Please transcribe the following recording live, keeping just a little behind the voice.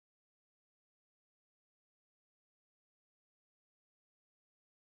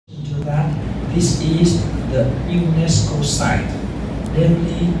that, this is the UNESCO site.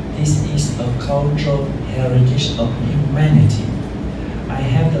 Namely, this is a cultural heritage of humanity. I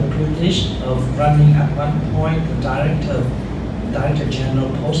have the privilege of running at one point the Director General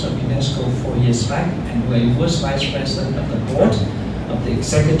post of UNESCO 4 years back, and I was Vice President of the Board of the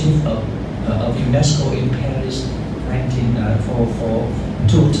Executive of UNESCO in Paris for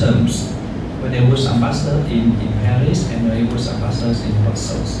 2 terms. When I was ambassador in Paris and when I was ambassador in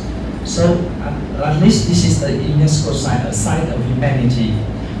Brussels. So at least this is the UNESCO site, a site of humanity.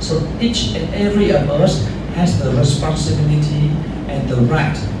 So each and every of us has the responsibility and the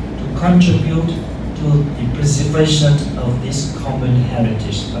right to contribute to the preservation of this common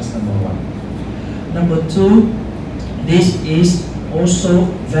heritage. That's number 1. Number 2, this is also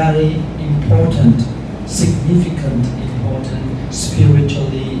very important, significant, important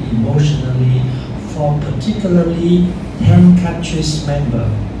spiritually, emotionally, for particularly 10 countries members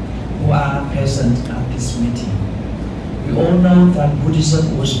who are present at this meeting. We all know that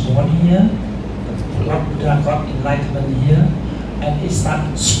Buddhism was born here, the Lord Buddha got enlightenment here, and it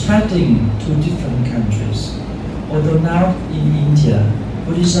started spreading to different countries. Although now in India,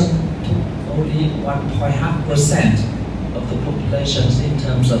 Buddhism took only 1.5% of the population in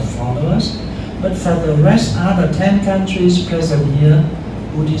terms of followers, but for the rest, other 10 countries present here,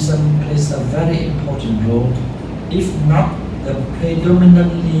 Buddhism plays a very important role, if not the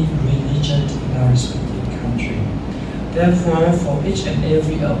predominantly religion in our respective country. Therefore, for each and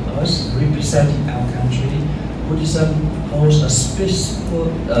every of us representing our country, Buddhism holds a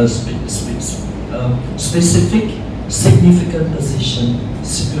specific, significant position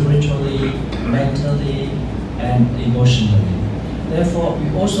spiritually, mentally, and emotionally. Therefore, we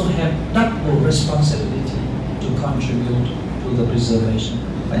also have double responsibility to contribute to the preservation.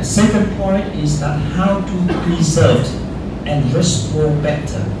 My second point is that how to preserve and restore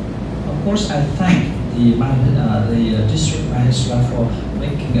better. Of course, I thank the District Mahasla for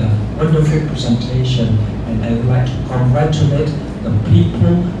making a wonderful presentation, and I would like to congratulate the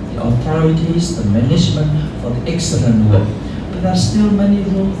people, the authorities, the management for the excellent work. But there are still many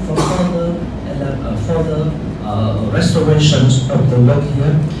room for further restorations of the work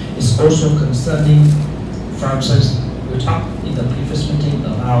here. It's also concerning, for instance, we talked in the previous meeting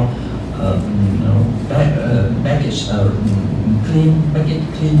about baggage, make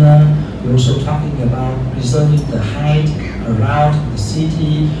it cleaner. We're also talking about preserving the height around the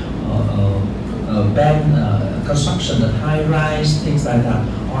city, ban construction of high-rise, things like that,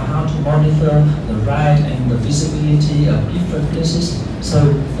 or how to monitor the ride and the visibility of different places,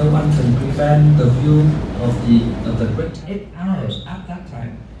 so no one can prevent the view of the great 8 hours at that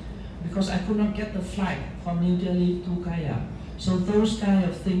time, because I could not get the flight from New Delhi to Gaya. So those kind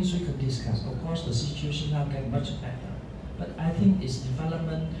of things we could discuss. Of course, the situation now get much better, but I think it's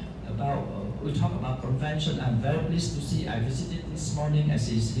development about. We talk about convention. I'm very pleased to see. I visited this morning as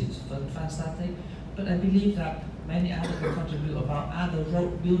it's fantastic, but I believe that many others can contribute about other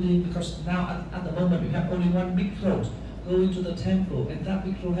road building, because now at the moment we have only one big road going to the temple, and that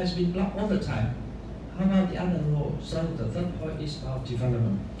big road has been blocked all the time. How about the other road? So the third point is about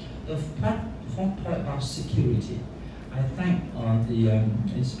development. The fourth point about security. I thank the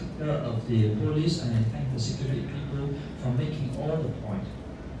inspector of the police, and I thank the security people for making all the points,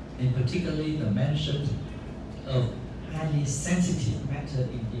 and particularly the mention of highly sensitive matter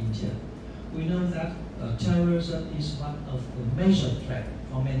in India. We know that terrorism is one of the major threats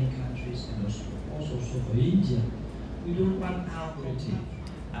for many countries, and also for India. We don't want our authority,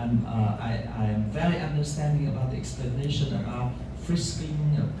 and I am very understanding about the explanation about frisking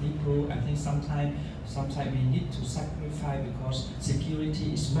people. I think sometimes we need to sacrifice because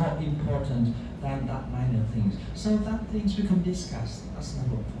security is more important than that minor things. So that things we can discuss. That's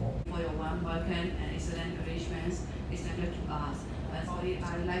number 4. For your warm welcome and excellent arrangements extended to us. Sorry,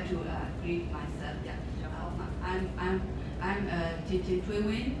 I'd like to greet myself. Yeah. I'm Tin Thuy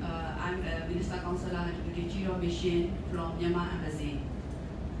Win. I'm a Minister Counselor to the Digital Mission from Myanmar Embassy.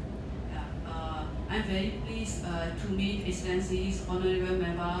 I'm very pleased to meet Excellencies, honorable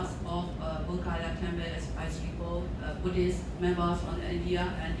members of Bodh Gaya Temple Advisory Board, Buddhist members from India,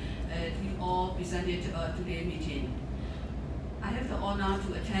 and we all presented today's meeting. I have the honor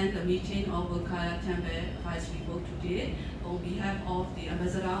to attend the meeting of Bodh Gaya Temple Advisory Board today on behalf of the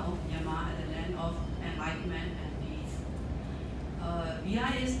Ambassador of Myanmar at the land of enlightenment and peace.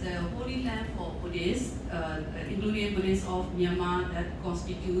 Bihar is the holy land for Buddhists, including Buddhists of Myanmar, that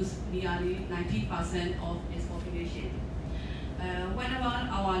constitutes nearly 90% of its population. Whenever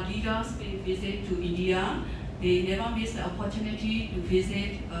our leaders visit to India, they never miss the opportunity to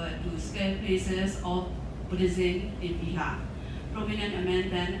visit to sacred places of Buddhism in Bihar. prominent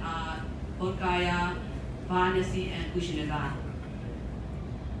amendment are Bodh Gaya, Varanasi, and Kushinagar.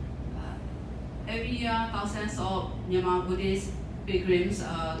 Every year, thousands of Myanmar Buddhist pilgrims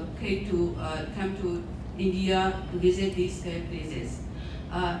come to India to visit these places.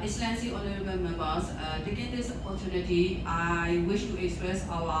 Excellency, honorable members, taking this opportunity, I wish to express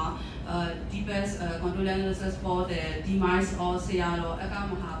our deepest condolences for the demise of Sayadaw Aka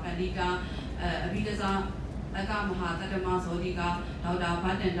Mahapandita Abhidasa Aka Mahatadama Zodika Dauda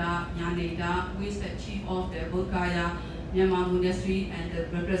Patenda Nyaneda, who is the chief of the Bodh Gaya Myanmar Monastery and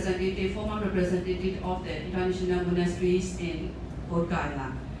the former representative of the international monasteries in Bodh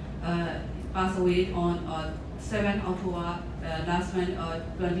Gaya. Passed away on 7 October last month,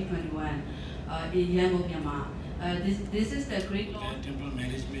 2021, in Yangon, Myanmar. This is the great law. The temple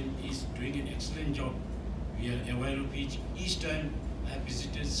management is doing an excellent job. We are aware of each time. I have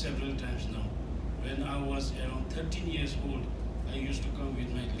visited several times now. When I was around 13 years old, I used to come with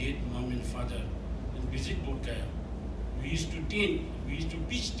my late mom and father and visit Bodh Gaya. We used to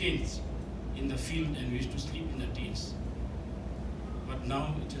pitch tents in the field and we used to sleep in the tents. But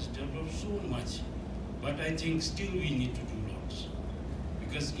now it has developed so much. But I think still we need to do lots,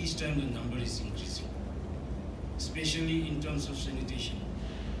 because each time the number is increasing, especially in terms of sanitation.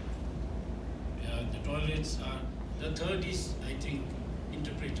 The toilets are, the third is, I think,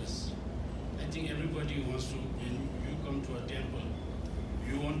 interpreters. I think everybody wants to, when you come to a temple,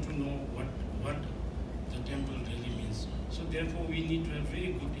 you want to know what the temple really means. So therefore we need to have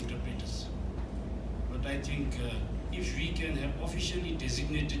very good interpreters. But I think if we can have officially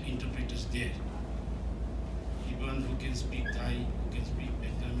designated interpreters there, one who can speak Thai, who can speak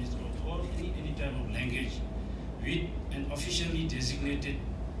Vietnamese, or any type of language, with an officially designated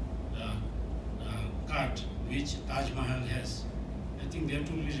card which Taj Mahal has, I think that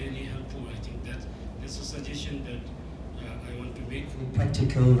will be really helpful. I think that's a suggestion that I want to make.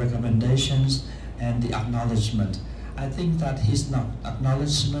 Practical recommendations and the acknowledgement. I think that his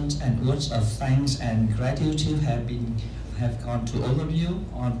acknowledgement and words of thanks and gratitude have gone to all of you,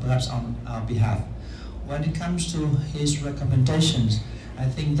 perhaps on our behalf. When it comes to his recommendations, I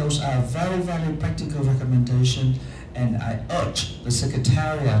think those are very, very practical recommendations, and I urge the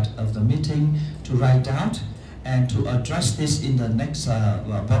Secretariat of the meeting to write down and to address this in the next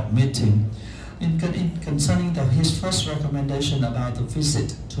board meeting. Concerning his first recommendation about the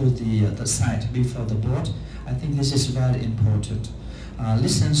visit to the site before the board, I think this is very important.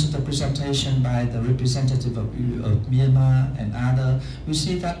 Listen to the presentation by the representative of Myanmar and other. We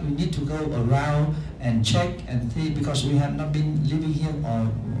see that we need to go around and check and see, because we have not been living here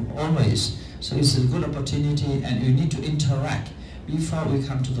always. So it's a good opportunity, and we need to interact before we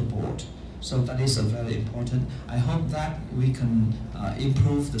come to the board. So that is very important. I hope that we can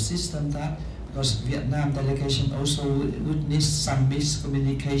improve the system, because Vietnam delegation also would need some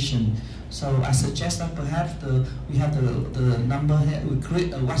miscommunication. So I suggest that perhaps we have the number here, we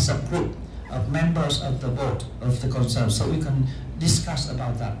create a WhatsApp group of members of the board of the concern, so we can discuss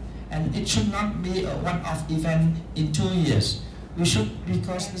about that. And it should not be a one-off event in 2 years. We should,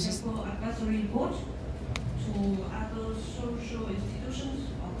 because this is Temple Advisory Board to other social institutions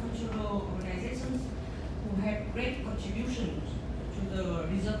or cultural organizations who have great contributions to the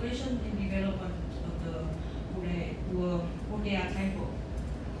reservation and development of the Bodh Gaya Temple.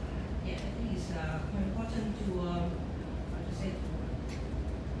 Yeah, I think it's very important to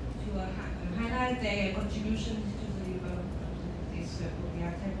highlight their contributions to the development of this Bodh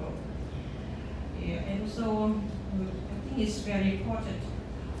Gaya Temple. Yeah, and so I think it's very important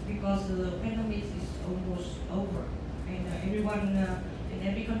because the pandemic is almost over, and everyone in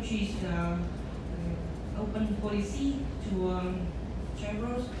every country is open policy to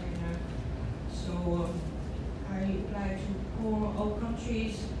travelers, and so I would like to call all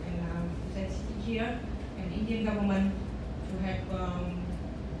countries and that here and Indian government to have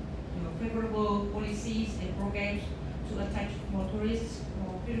favorable policies and programs to attract more tourists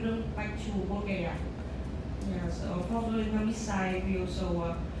or pilgrims back to Bodh Gaya. Yeah, so from the Vietnamese side, we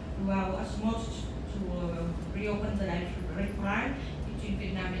also do our utmost to reopen the direct flight between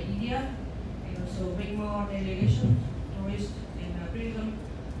Vietnam and India, and also bring more delegation, tourists, and pilgrims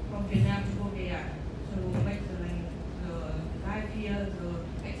from Vietnam to Bodh Gaya to make the life here,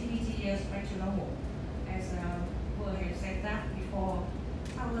 the activity here back to normal. As we have said that before,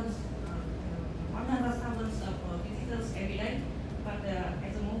 thousands, hundreds of thousands of visitors every day, but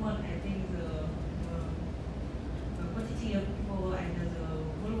at the moment, I think the quantity of people and the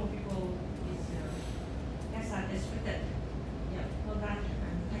volume of people is as expected. Yeah, for that,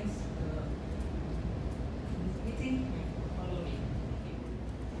 and thanks to the meeting for following.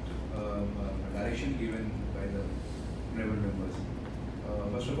 Direction given by the honorable members.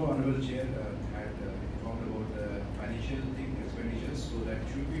 First of all, Honorable Chair had informed about the financial expenditures, so that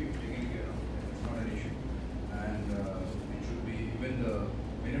should be taken care of. It's not an issue, and it should be even the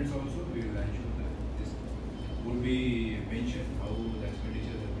minutes also. We will ensure that this would be mentioned how the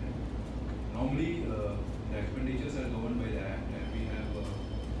expenditures are done. Normally, the expenditures are governed by the Act, and we have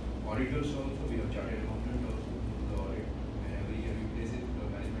auditors also. We have chartered accountant also to do the audit, and every year we place it to the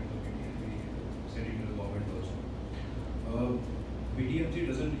management committee and we send it to the government also. BTMC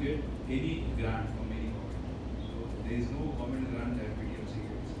doesn't get any grant from any government, so there is no government grant that BTMC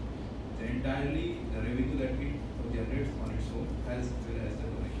gets. It's entirely the revenue that it generates on its own, as well as the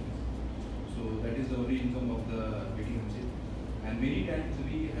donations. So that is the only income of the BTMC. And many times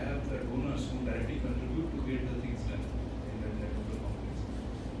we have the donors who directly contribute to get the things done in the temple complex.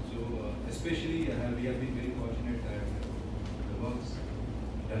 So especially we have been very fortunate that the works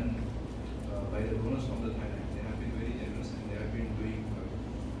done by the donors from the Thailand, they have been very generous and they have been doing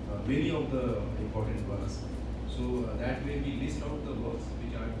many of the important works. So that way we list out the works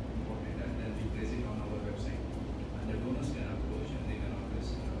which are important and then we place it on our website. And the donors can approach and they can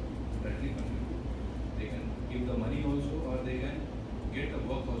always directly contribute. They can give the money also, or they can get the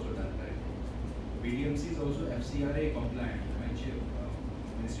work also done right. BDMC is also FCRA compliant, Ministry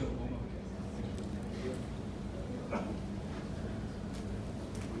of Home Affairs.